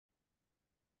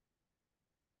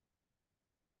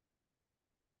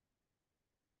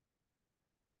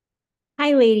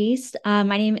Hi, ladies. My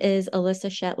name is Alyssa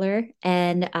Shetler,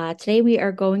 and today we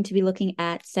are going to be looking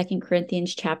at Second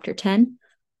Corinthians chapter 10.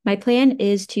 My plan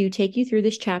is to take you through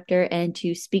this chapter and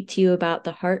to speak to you about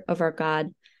the heart of our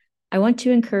God. I want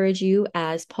to encourage you,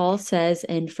 as Paul says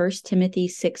in 1 Timothy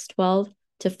 6:12,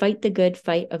 to fight the good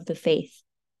fight of the faith.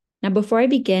 Now, before I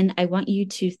begin, I want you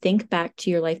to think back to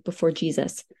your life before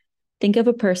Jesus. Think of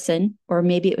a person, or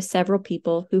maybe it was several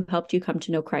people, who helped you come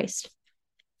to know Christ.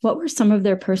 What were some of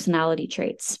their personality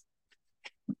traits?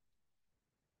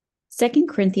 2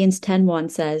 Corinthians 10:1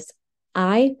 says,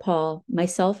 I, Paul,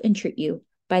 myself entreat you,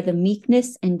 by the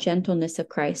meekness and gentleness of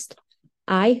Christ,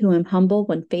 I who am humble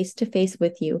when face to face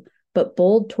with you, but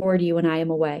bold toward you when I am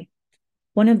away.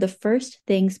 One of the first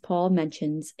things Paul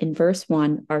mentions in verse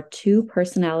 1 are two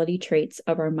personality traits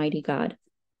of our mighty God,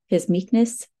 his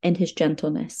meekness and his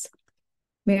gentleness.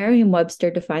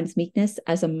 Merriam-Webster defines meekness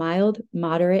as a mild,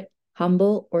 moderate,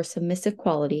 humble, or submissive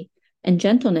quality, and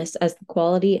gentleness as the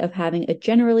quality of having a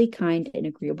generally kind and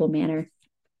agreeable manner.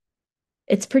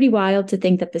 It's pretty wild to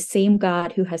think that the same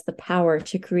God who has the power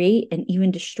to create and even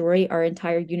destroy our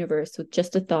entire universe with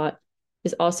just a thought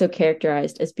is also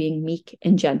characterized as being meek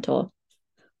and gentle.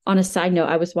 On a side note,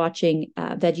 I was watching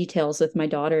VeggieTales with my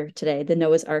daughter today, the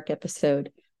Noah's Ark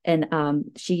episode, and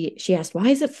she asked, "Why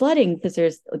is it flooding?" Because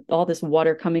there's all this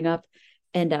water coming up,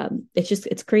 and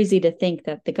it's crazy to think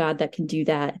that the God that can do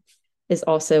that is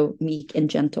also meek and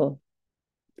gentle.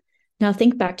 Now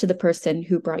think back to the person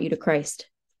who brought you to Christ.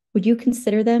 Would you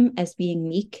consider them as being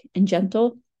meek and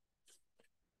gentle?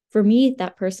 For me,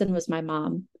 that person was my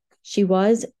mom. She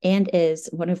was and is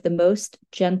one of the most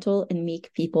gentle and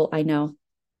meek people I know.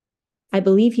 I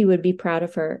believe he would be proud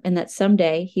of her and that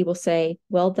someday he will say,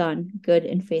 well done, good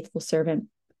and faithful servant.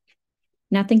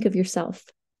 Now think of yourself.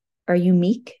 Are you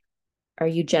meek? Are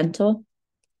you gentle?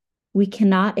 We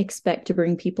cannot expect to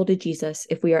bring people to Jesus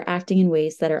if we are acting in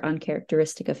ways that are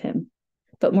uncharacteristic of him.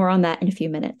 But more on that in a few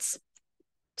minutes.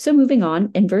 So moving on,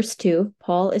 in verse 2,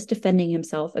 Paul is defending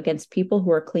himself against people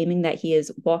who are claiming that he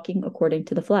is walking according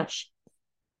to the flesh.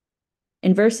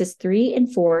 In verses 3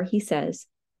 and 4, he says,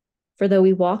 for though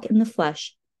we walk in the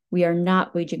flesh, we are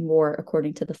not waging war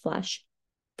according to the flesh.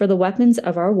 For the weapons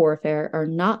of our warfare are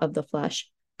not of the flesh,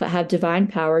 but have divine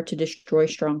power to destroy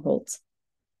strongholds.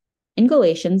 In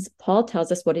Galatians, Paul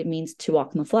tells us what it means to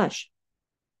walk in the flesh.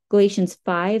 Galatians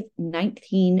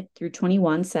 5:19 through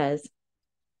 21 says,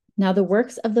 now the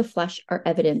works of the flesh are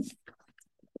evident: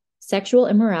 sexual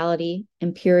immorality,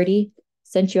 impurity,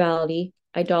 sensuality,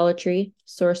 idolatry,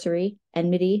 sorcery,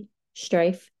 enmity,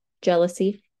 strife,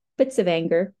 jealousy, fits of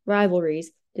anger,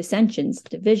 rivalries, dissensions,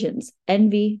 divisions,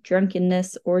 envy,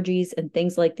 drunkenness, orgies, and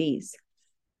things like these.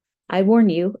 I warn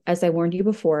you, as I warned you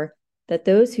before, that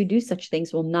those who do such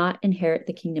things will not inherit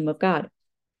the kingdom of God.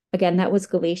 Again, that was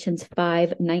Galatians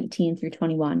 5:19 through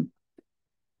 21.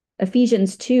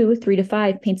 Ephesians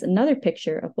 2:3-5 paints another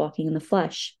picture of walking in the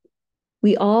flesh.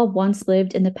 We all once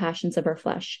lived in the passions of our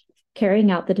flesh,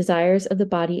 carrying out the desires of the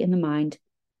body and the mind,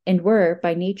 and were,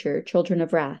 by nature, children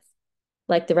of wrath,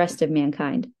 like the rest of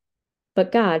mankind.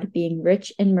 But God, being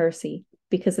rich in mercy,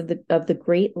 because of the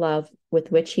great love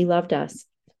with which he loved us,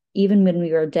 even when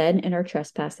we were dead in our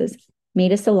trespasses,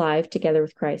 made us alive together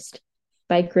with Christ.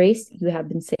 By grace you have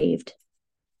been saved.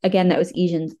 Again, that was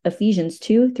Ephesians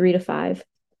 2:3-5.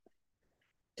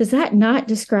 Does that not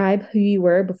describe who you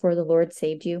were before the Lord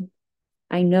saved you?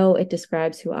 I know it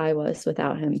describes who I was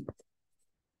without him.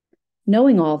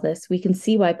 Knowing all this, we can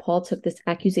see why Paul took this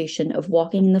accusation of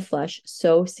walking in the flesh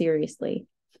so seriously.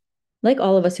 Like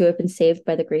all of us who have been saved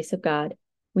by the grace of God,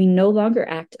 we no longer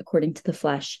act according to the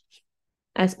flesh.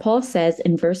 As Paul says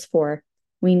in verse 4,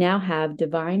 we now have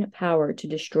divine power to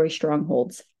destroy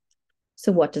strongholds.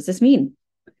 So what does this mean?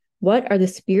 What are the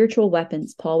spiritual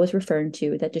weapons Paul was referring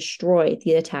to that destroy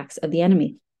the attacks of the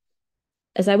enemy?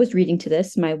 As I was reading to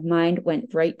this, my mind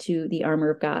went right to the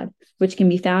armor of God, which can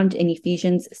be found in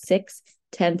Ephesians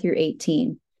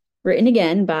 6:10-18, written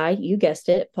again by, you guessed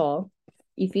it, Paul.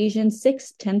 Ephesians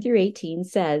 6:10-18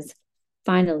 says,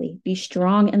 finally, be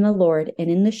strong in the Lord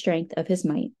and in the strength of his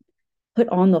might. Put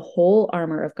on the whole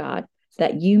armor of God,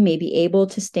 that you may be able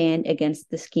to stand against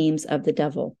the schemes of the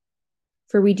devil.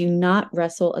 For we do not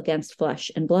wrestle against flesh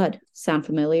and blood. Sound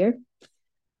familiar?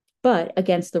 But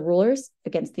against the rulers,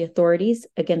 against the authorities,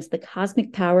 against the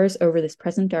cosmic powers over this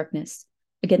present darkness,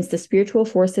 against the spiritual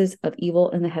forces of evil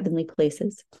in the heavenly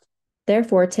places.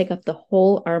 Therefore, take up the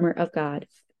whole armor of God,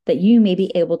 that you may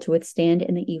be able to withstand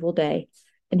in the evil day,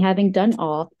 and having done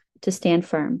all, to stand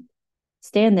firm.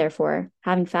 Stand therefore,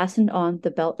 having fastened on the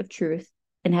belt of truth,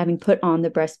 and having put on the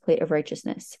breastplate of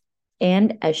righteousness,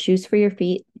 and as shoes for your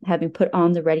feet, having put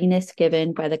on the readiness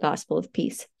given by the gospel of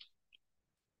peace.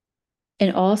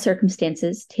 In all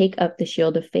circumstances, take up the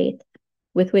shield of faith,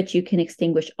 with which you can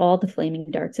extinguish all the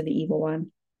flaming darts of the evil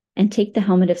one, and take the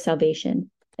helmet of salvation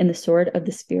and the sword of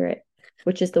the Spirit,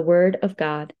 which is the word of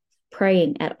God,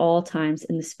 praying at all times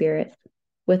in the Spirit,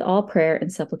 with all prayer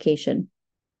and supplication.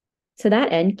 To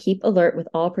that end, keep alert with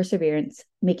all perseverance,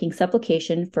 making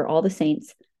supplication for all the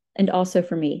saints, and also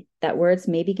for me, that words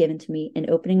may be given to me in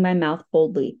opening my mouth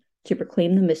boldly to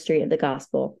proclaim the mystery of the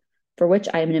gospel, for which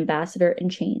I am an ambassador in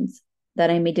chains, that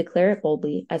I may declare it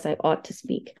boldly as I ought to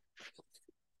speak.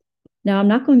 Now, I'm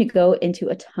not going to go into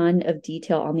a ton of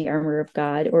detail on the armor of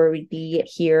God, or we'd be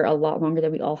here a lot longer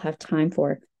than we all have time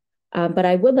for. But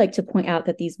I would like to point out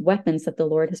that these weapons that the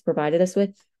Lord has provided us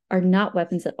with are not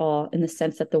weapons at all in the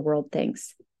sense that the world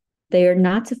thinks. They are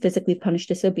not to physically punish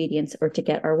disobedience or to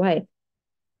get our way.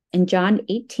 In John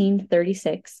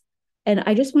 18:36, and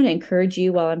I just want to encourage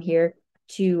you while I'm here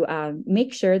to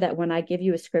make sure that when I give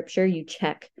you a scripture, you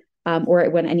check, or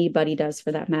when anybody does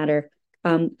for that matter,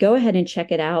 go ahead and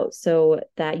check it out so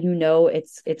that you know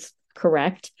it's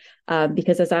correct.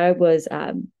 Because as I was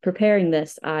preparing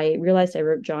this, I realized I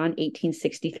wrote John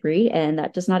 18:63, and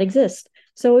that does not exist.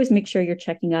 So always make sure you're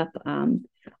checking up on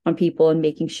people and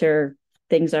making sure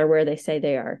things are where they say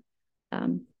they are.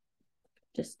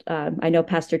 I know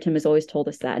Pastor Tim has always told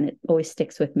us that, and it always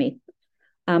sticks with me.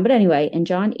 But anyway, in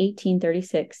John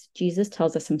 18:36, Jesus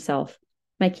tells us himself,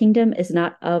 "My kingdom is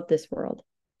not of this world.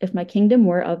 If my kingdom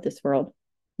were of this world,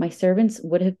 my servants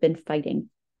would have been fighting,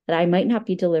 that I might not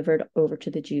be delivered over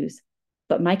to the Jews.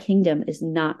 But my kingdom is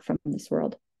not from this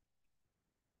world."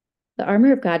 The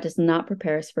armor of God does not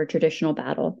prepare us for a traditional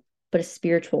battle, but a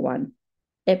spiritual one.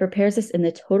 It prepares us in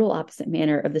the total opposite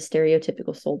manner of the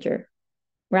stereotypical soldier.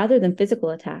 Rather than physical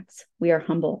attacks, we are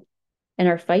humble, and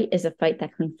our fight is a fight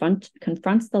that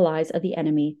confronts the lies of the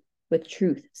enemy with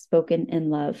truth spoken in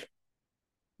love.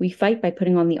 We fight by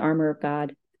putting on the armor of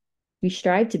God. We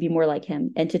strive to be more like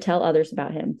him and to tell others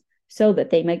about him, so that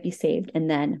they might be saved and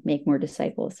then make more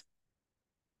disciples.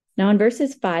 Now, in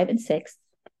verses 5 and 6,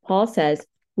 Paul says,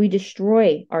 "We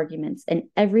destroy arguments and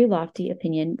every lofty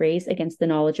opinion raised against the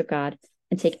knowledge of God,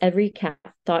 and take every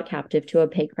thought captive to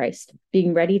obey Christ,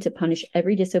 being ready to punish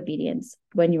every disobedience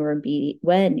when your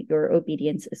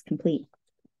obedience is complete."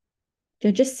 So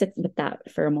just sit with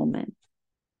that for a moment.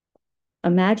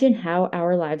 Imagine how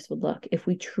our lives would look if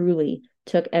we truly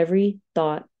took every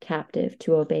thought captive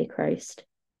to obey Christ.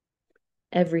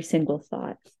 Every single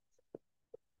thought.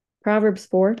 Proverbs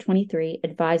 4:23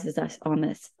 advises us on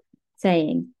this,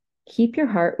 saying, "Keep your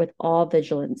heart with all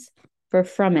vigilance, for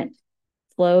from it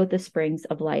flow the springs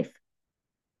of life."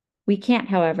 We can't,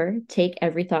 however, take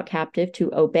every thought captive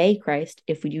to obey Christ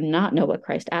if we do not know what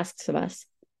Christ asks of us.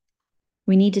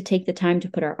 We need to take the time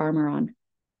to put our armor on.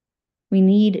 We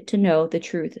need to know the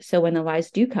truth, so when the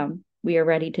lies do come, we are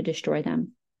ready to destroy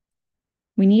them.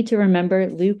 We need to remember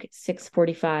Luke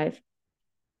 6:45.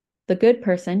 "The good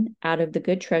person out of the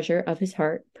good treasure of his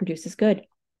heart produces good,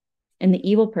 and the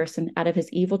evil person out of his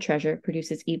evil treasure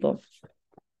produces evil.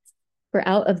 For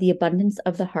out of the abundance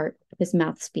of the heart, his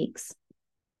mouth speaks."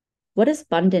 What is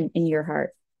abundant in your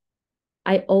heart?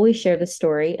 I always share this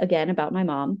story again about my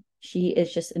mom. She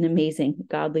is just an amazing,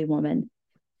 godly woman.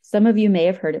 Some of you may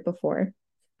have heard it before.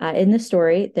 In the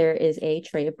story, there is a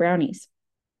tray of brownies.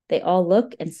 They all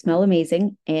look and smell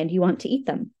amazing, and you want to eat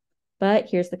them. But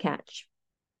here's the catch.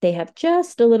 They have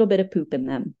just a little bit of poop in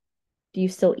them. Do you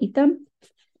still eat them?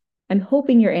 I'm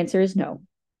hoping your answer is no.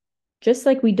 Just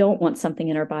like we don't want something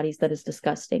in our bodies that is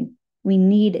disgusting, we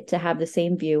need to have the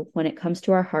same view when it comes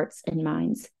to our hearts and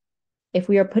minds. If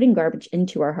we are putting garbage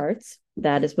into our hearts,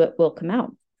 that is what will come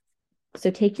out. So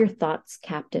take your thoughts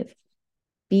captive.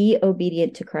 Be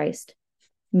obedient to Christ.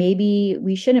 Maybe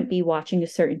we shouldn't be watching a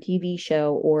certain TV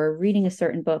show or reading a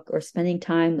certain book or spending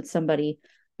time with somebody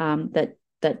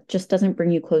that just doesn't bring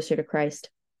you closer to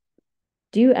Christ.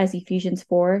 Do as Ephesians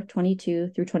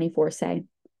 4:22-24 say.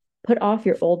 Put off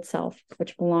your old self,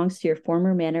 which belongs to your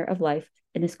former manner of life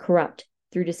and is corrupt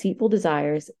through deceitful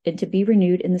desires, and to be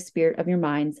renewed in the spirit of your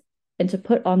minds, and to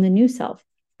put on the new self,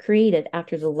 created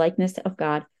after the likeness of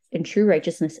God in true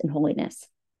righteousness and holiness.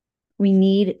 We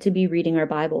need to be reading our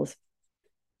Bibles,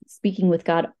 speaking with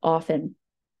God often.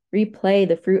 Replay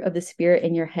the fruit of the Spirit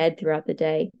in your head throughout the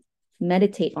day.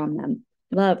 Meditate on them.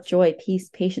 Love, joy, peace,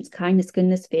 patience, kindness,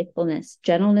 goodness, faithfulness,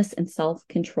 gentleness, and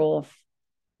self-control.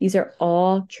 These are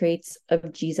all traits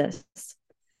of Jesus.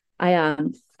 I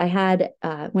had,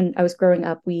 when I was growing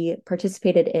up, we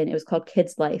participated in, it was called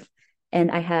Kids Life.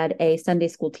 And I had a Sunday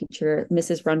school teacher,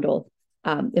 Mrs. Rundle,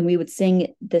 and we would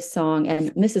sing this song.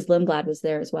 And Mrs. Limblad was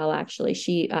there as well, actually.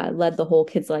 She led the whole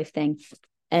Kids Life thing.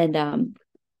 And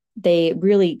they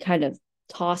really kind of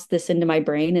tossed this into my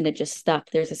brain and it just stuck.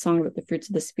 There's a song about the fruits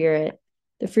of the Spirit.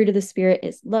 The fruit of the Spirit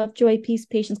is love, joy, peace,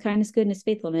 patience, kindness, goodness,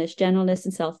 faithfulness, gentleness,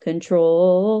 and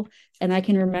self-control. And I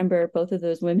can remember both of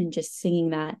those women just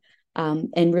singing that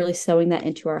and really sowing that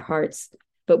into our hearts.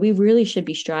 But we really should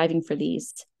be striving for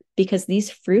these, because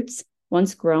these fruits,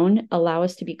 once grown, allow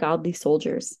us to be godly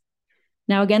soldiers.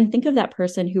 Now, again, think of that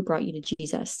person who brought you to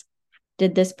Jesus.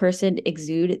 Did this person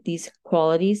exude these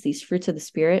qualities, these fruits of the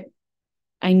Spirit?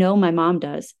 I know my mom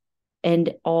does,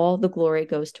 and all the glory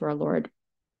goes to our Lord.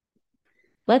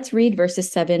 Let's read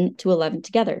verses 7 to 11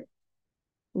 together.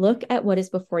 Look at what is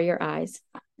before your eyes.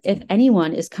 If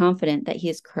anyone is confident that he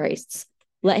is Christ's,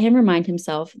 let him remind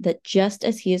himself that just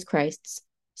as he is Christ's,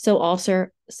 so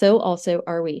also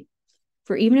are we.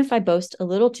 For even if I boast a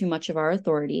little too much of our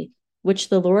authority, which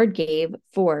the Lord gave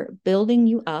for building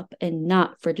you up and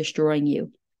not for destroying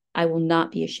you, I will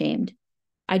not be ashamed.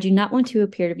 I do not want to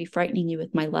appear to be frightening you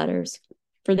with my letters,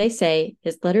 for they say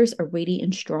his letters are weighty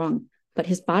and strong, but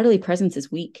his bodily presence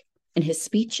is weak, and his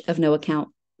speech of no account.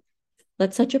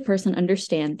 Let such a person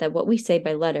understand that what we say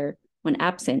by letter, when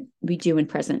absent, we do in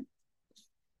present.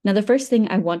 Now, the first thing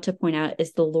I want to point out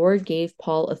is the Lord gave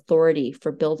Paul authority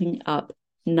for building up,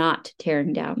 not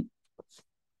tearing down.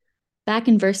 Back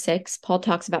in verse 6, Paul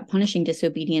talks about punishing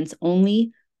disobedience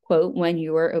only, quote, when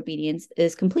your obedience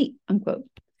is complete, unquote.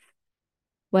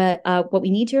 What we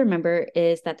need to remember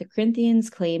is that the Corinthians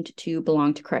claimed to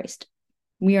belong to Christ.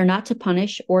 We are not to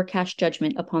punish or cast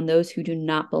judgment upon those who do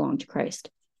not belong to Christ.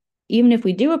 Even if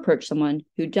we do approach someone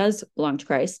who does belong to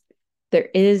Christ, there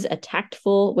is a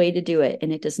tactful way to do it,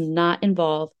 and it does not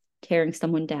involve tearing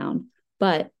someone down,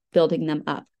 but building them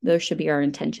up. Those should be our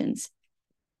intentions.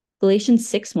 Galatians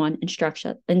 6:1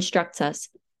 instructs us,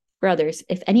 brothers,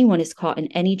 if anyone is caught in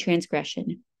any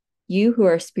transgression, you who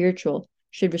are spiritual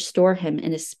should restore him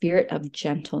in a spirit of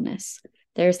gentleness.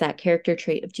 There's that character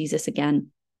trait of Jesus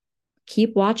again.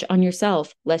 Keep watch on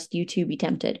yourself, lest you too be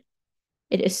tempted.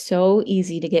 It is so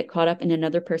easy to get caught up in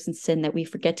another person's sin that we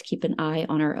forget to keep an eye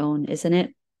on our own, isn't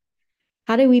it?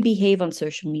 How do we behave on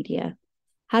social media?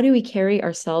 How do we carry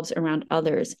ourselves around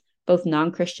others, both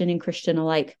non-Christian and Christian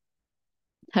alike?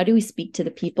 How do we speak to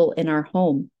the people in our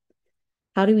home?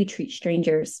 How do we treat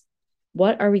strangers?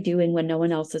 What are we doing when no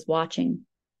one else is watching?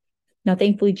 Now,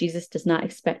 thankfully, Jesus does not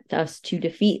expect us to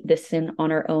defeat this sin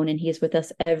on our own, and he is with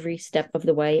us every step of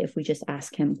the way if we just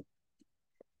ask him.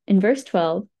 In verse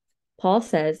 12, Paul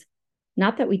says,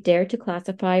 not that we dare to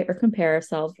classify or compare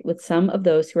ourselves with some of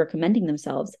those who are commending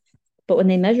themselves, but when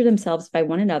they measure themselves by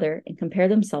one another and compare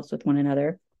themselves with one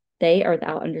another, they are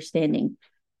without understanding.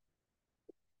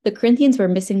 The Corinthians were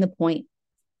missing the point.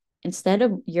 Instead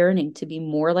of yearning to be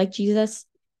more like Jesus,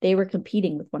 they were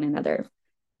competing with one another.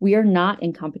 We are not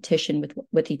in competition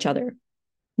with each other,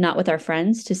 not with our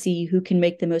friends to see who can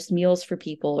make the most meals for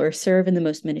people or serve in the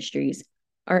most ministries.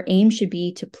 Our aim should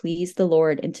be to please the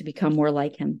Lord and to become more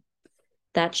like him.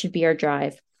 That should be our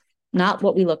drive, not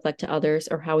what we look like to others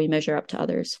or how we measure up to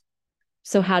others.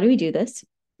 So how do we do this?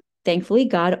 Thankfully,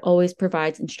 God always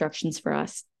provides instructions for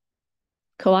us.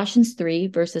 Colossians 3,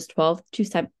 verses 12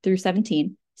 through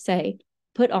 17 say,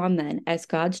 put on then, as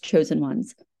God's chosen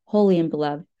ones, holy and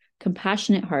beloved,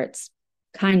 compassionate hearts,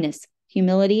 kindness,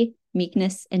 humility,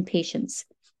 meekness, and patience,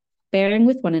 bearing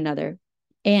with one another,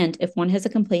 and if one has a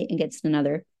complaint against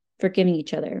another, forgiving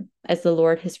each other, as the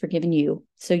Lord has forgiven you,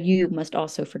 so you must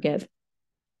also forgive.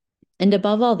 And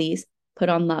above all these, put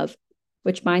on love,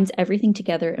 which binds everything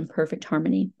together in perfect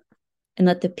harmony. And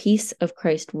let the peace of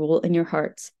Christ rule in your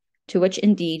hearts, to which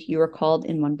indeed you are called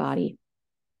in one body.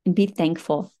 And be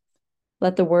thankful.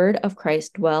 Let the word of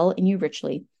Christ dwell in you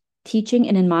richly, teaching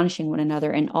and admonishing one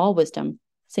another in all wisdom,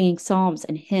 singing psalms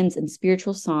and hymns and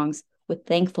spiritual songs with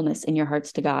thankfulness in your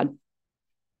hearts to God.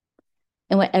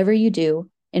 And whatever you do,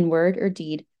 in word or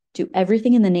deed, do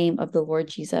everything in the name of the Lord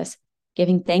Jesus,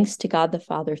 giving thanks to God the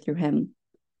Father through him.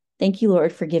 Thank you,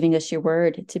 Lord, for giving us your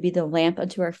word to be the lamp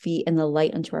unto our feet and the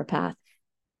light unto our path.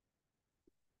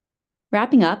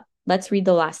 Wrapping up, let's read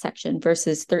the last section,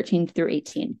 verses 13 through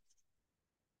 18.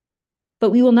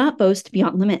 But we will not boast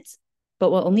beyond limits,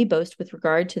 but will only boast with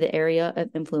regard to the area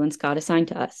of influence God assigned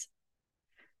to us,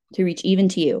 to reach even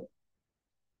to you.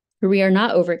 For we are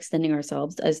not overextending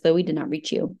ourselves as though we did not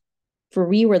reach you, for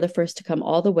we were the first to come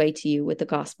all the way to you with the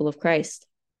gospel of Christ.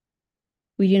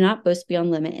 We do not boast beyond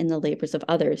limit in the labors of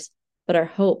others, but our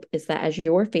hope is that as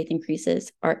your faith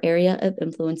increases, our area of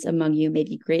influence among you may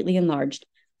be greatly enlarged,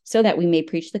 so that we may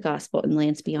preach the gospel in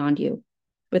lands beyond you,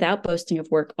 without boasting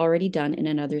of work already done in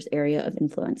another's area of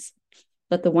influence.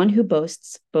 Let the one who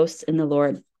boasts in the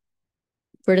Lord.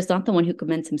 For it is not the one who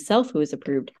commends himself who is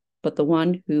approved, but the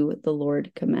one who the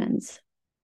Lord commends.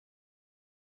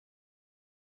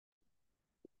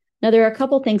 Now, there are a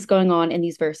couple things going on in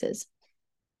these verses.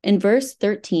 In verse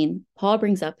 13, Paul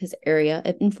brings up his area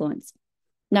of influence.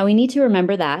 Now, we need to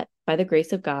remember that, by the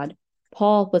grace of God,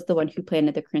 Paul was the one who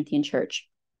planted the Corinthian church.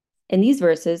 In these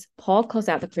verses, Paul calls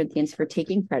out the Corinthians for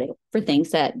taking credit for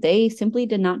things that they simply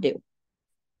did not do.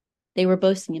 They were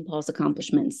boasting in Paul's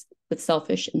accomplishments with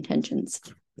selfish intentions.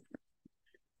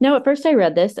 Now, at first I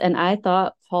read this and I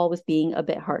thought Paul was being a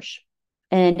bit harsh.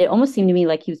 And it almost seemed to me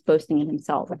like he was boasting in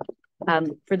himself.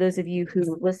 For those of you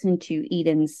who listened to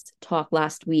Eden's talk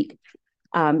last week,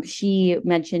 she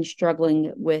mentioned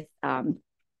struggling with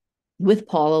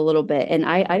Paul a little bit. And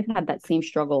I've had that same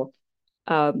struggle.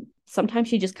 Sometimes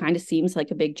she just kind of seems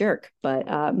like a big jerk. But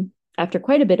after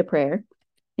quite a bit of prayer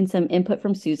and some input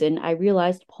from Susan, I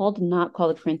realized Paul did not call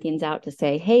the Corinthians out to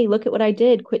say, hey, look at what I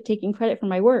did. Quit taking credit for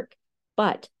my work.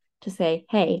 But to say,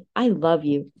 hey, I love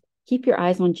you. Keep your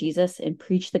eyes on Jesus and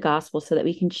preach the gospel so that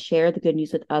we can share the good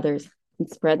news with others and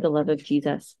spread the love of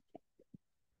Jesus.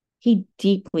 He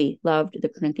deeply loved the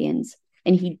Corinthians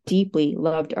and he deeply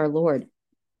loved our Lord.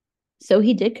 So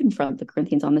he did confront the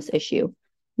Corinthians on this issue,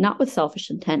 not with selfish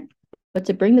intent, but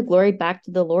to bring the glory back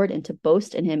to the Lord and to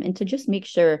boast in him and to just make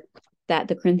sure that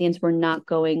the Corinthians were not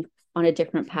going on a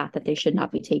different path that they should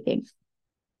not be taking.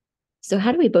 So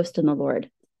how do we boast in the Lord?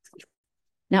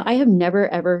 Now, I have never,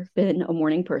 ever been a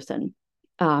morning person.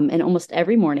 And almost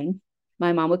every morning,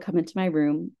 my mom would come into my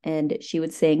room and she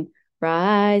would sing,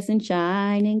 rise and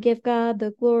shine and give God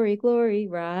the glory, glory,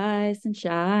 rise and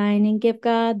shine and give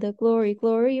God the glory,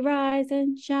 glory, rise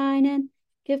and shine and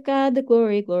give God the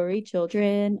glory, glory,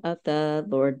 children of the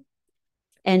Lord.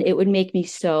 And it would make me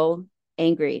so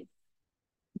angry.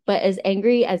 But as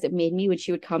angry as it made me when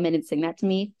she would come in and sing that to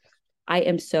me, I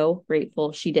am so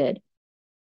grateful she did.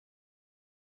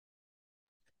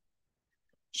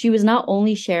 She was not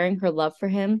only sharing her love for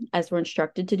him, as we're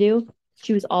instructed to do,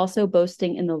 she was also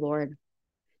boasting in the Lord.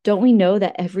 Don't we know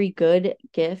that every good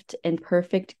gift and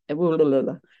perfect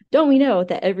don't we know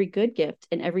that every good gift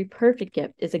and every perfect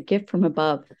gift is a gift from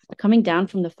above, coming down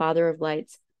from the Father of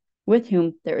lights, with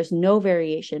whom there is no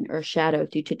variation or shadow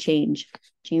due to change.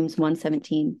 James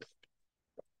 1:17.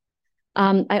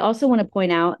 I also want to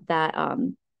point out that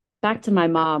back to my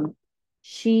mom,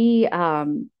 she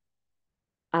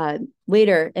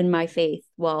later in my faith,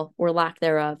 well, or lack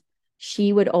thereof,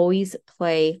 she would always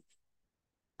play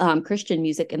Christian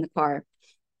music in the car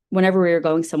whenever we were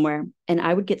going somewhere. And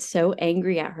I would get so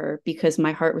angry at her because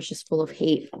my heart was just full of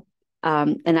hate.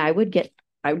 And I would get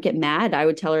mad. I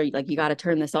would tell her, like, you got to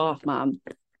turn this off, Mom.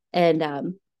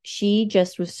 And she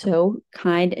just was so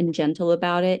kind and gentle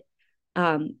about it.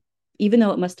 Even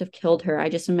though it must have killed her, I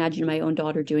just imagine my own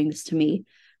daughter doing this to me.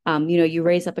 You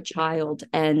raise up a child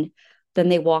and then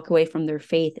they walk away from their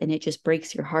faith and it just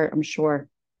breaks your heart, I'm sure.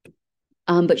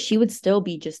 But she would still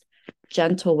be just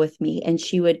gentle with me and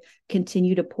she would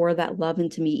continue to pour that love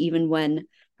into me even when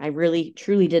I really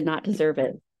truly did not deserve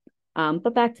it.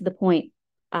 But back to the point,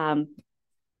 I'm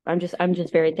just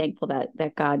very thankful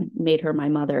that God made her my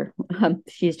mother.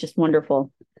 She's just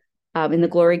wonderful. And the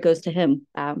glory goes to him.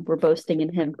 We're boasting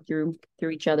in him through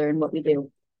each other and what we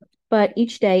do. But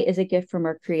each day is a gift from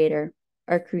our Creator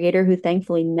who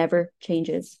thankfully never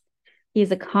changes. He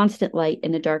is a constant light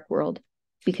in a dark world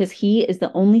because he is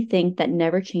the only thing that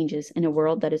never changes in a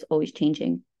world that is always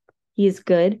changing. He is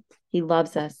good. He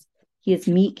loves us. He is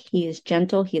meek. He is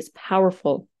gentle. He is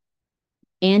powerful.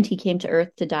 And he came to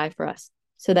earth to die for us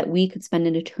so that we could spend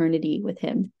an eternity with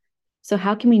him. So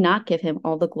how can we not give him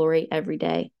all the glory every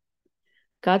day?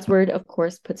 God's word, of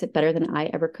course, puts it better than I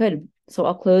ever could. So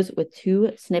I'll close with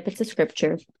two snippets of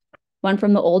scripture, one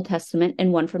from the Old Testament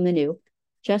and one from the New,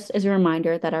 just as a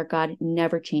reminder that our God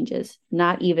never changes,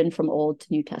 not even from Old to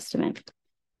New Testament.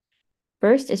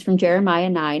 First is from Jeremiah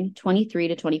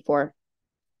 9:23-24.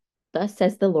 Thus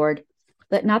says the Lord,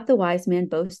 let not the wise man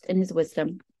boast in his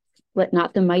wisdom. Let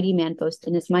not the mighty man boast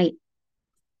in his might.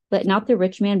 Let not the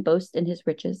rich man boast in his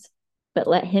riches, but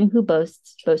let him who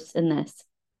boasts boast in this,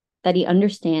 that he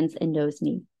understands and knows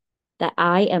me, that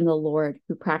I am the Lord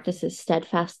who practices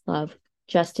steadfast love,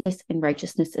 justice, and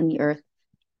righteousness in the earth.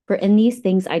 For in these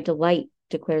things I delight,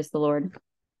 declares the Lord.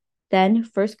 Then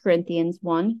 1 Corinthians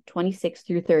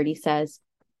 1:26-30 says,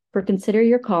 for consider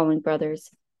your calling,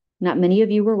 brothers. Not many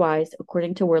of you were wise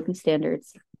according to worldly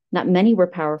standards. Not many were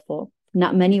powerful.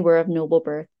 Not many were of noble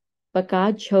birth. But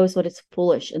God chose what is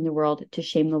foolish in the world to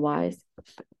shame the wise.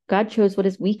 God chose what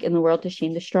is weak in the world to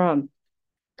shame the strong.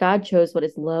 God chose what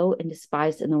is low and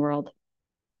despised in the world,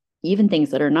 even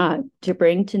things that are not, to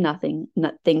bring to nothing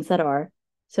things that are,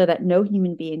 so that no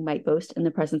human being might boast in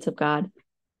the presence of God.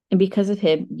 And because of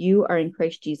him, you are in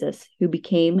Christ Jesus, who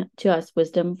became to us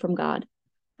wisdom from God,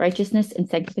 righteousness and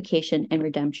sanctification and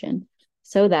redemption,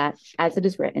 so that, as it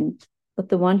is written, let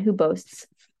the one who boasts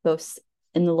boasts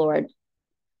in the Lord.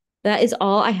 That is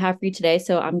all I have for you today.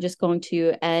 So I'm just going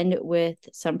to end with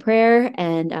some prayer,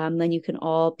 and then you can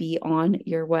all be on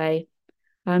your way.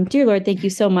 Dear Lord, thank you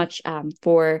so much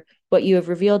for what you have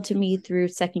revealed to me through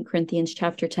 2 Corinthians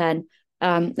chapter 10.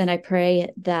 And I pray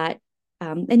that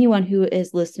anyone who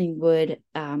is listening would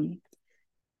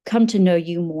come to know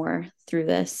you more through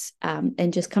this,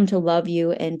 and just come to love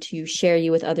you and to share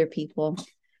you with other people.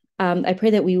 I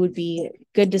pray that we would be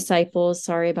good disciples.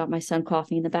 Sorry about my son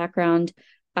coughing in the background.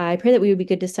 I pray that we would be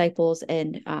good disciples,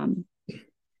 and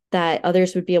that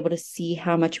others would be able to see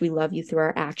how much we love you through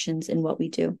our actions and what we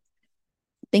do.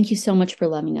 Thank you so much for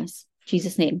loving us. In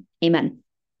Jesus' name, amen.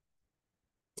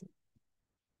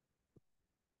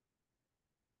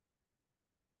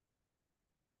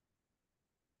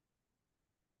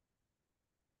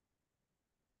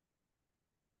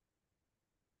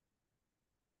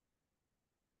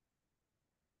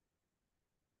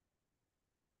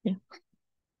 Yeah.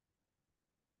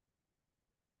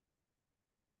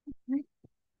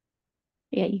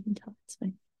 Yeah, you can tell. It's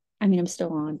fine. I mean, I'm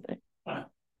still on, but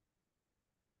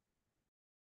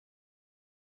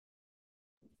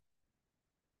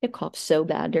it coughed so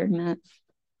bad during that.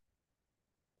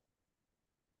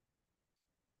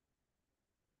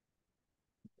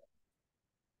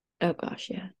 Oh gosh,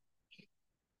 yeah.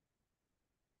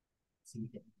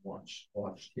 Watch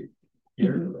here.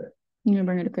 Mm-hmm. I'm gonna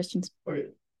bring her to Christian's. Okay.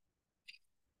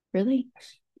 Really?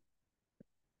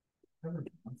 I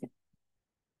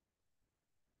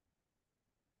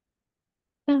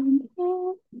don't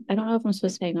know if I'm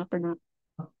supposed to hang up or not.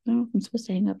 I don't know if I'm supposed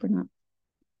to hang up or not.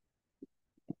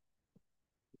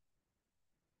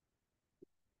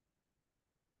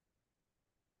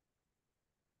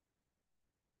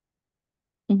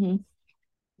 Mm-hmm.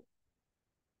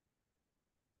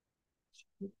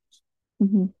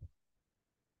 Mm-hmm.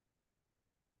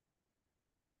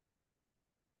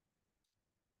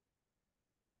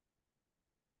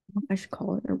 I should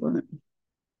call it or what?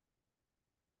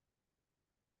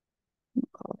 I'll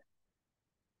call it.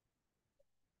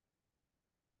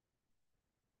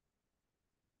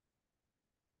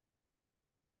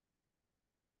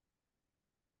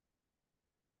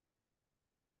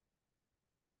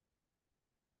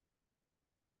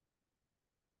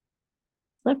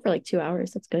 Slept for like 2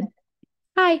 hours. That's good.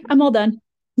 Hi, I'm all done.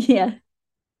 Yeah,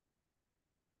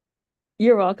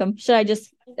 you're welcome. Should I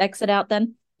just exit out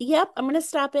then? Yep, I'm gonna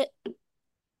stop it.